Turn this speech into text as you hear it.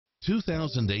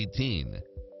2018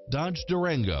 Dodge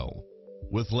Durango.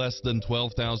 With less than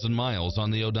 12,000 miles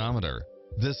on the odometer,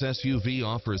 this SUV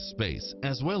offers space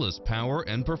as well as power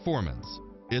and performance.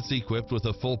 It's equipped with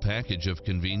a full package of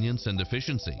convenience and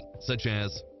efficiency, such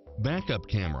as backup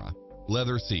camera,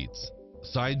 leather seats,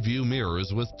 side view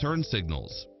mirrors with turn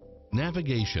signals,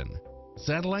 navigation,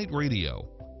 satellite radio,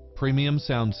 premium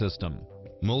sound system,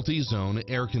 multi-zone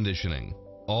air conditioning,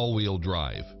 all-wheel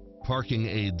drive, parking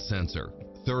aid sensor,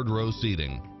 third-row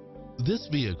seating. This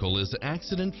vehicle is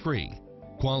accident-free,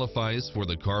 qualifies for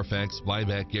the Carfax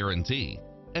buyback guarantee,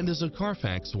 and is a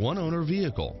Carfax one-owner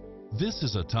vehicle. This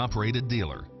is a top-rated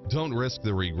dealer. Don't risk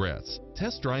the regrets.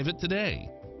 Test drive it today.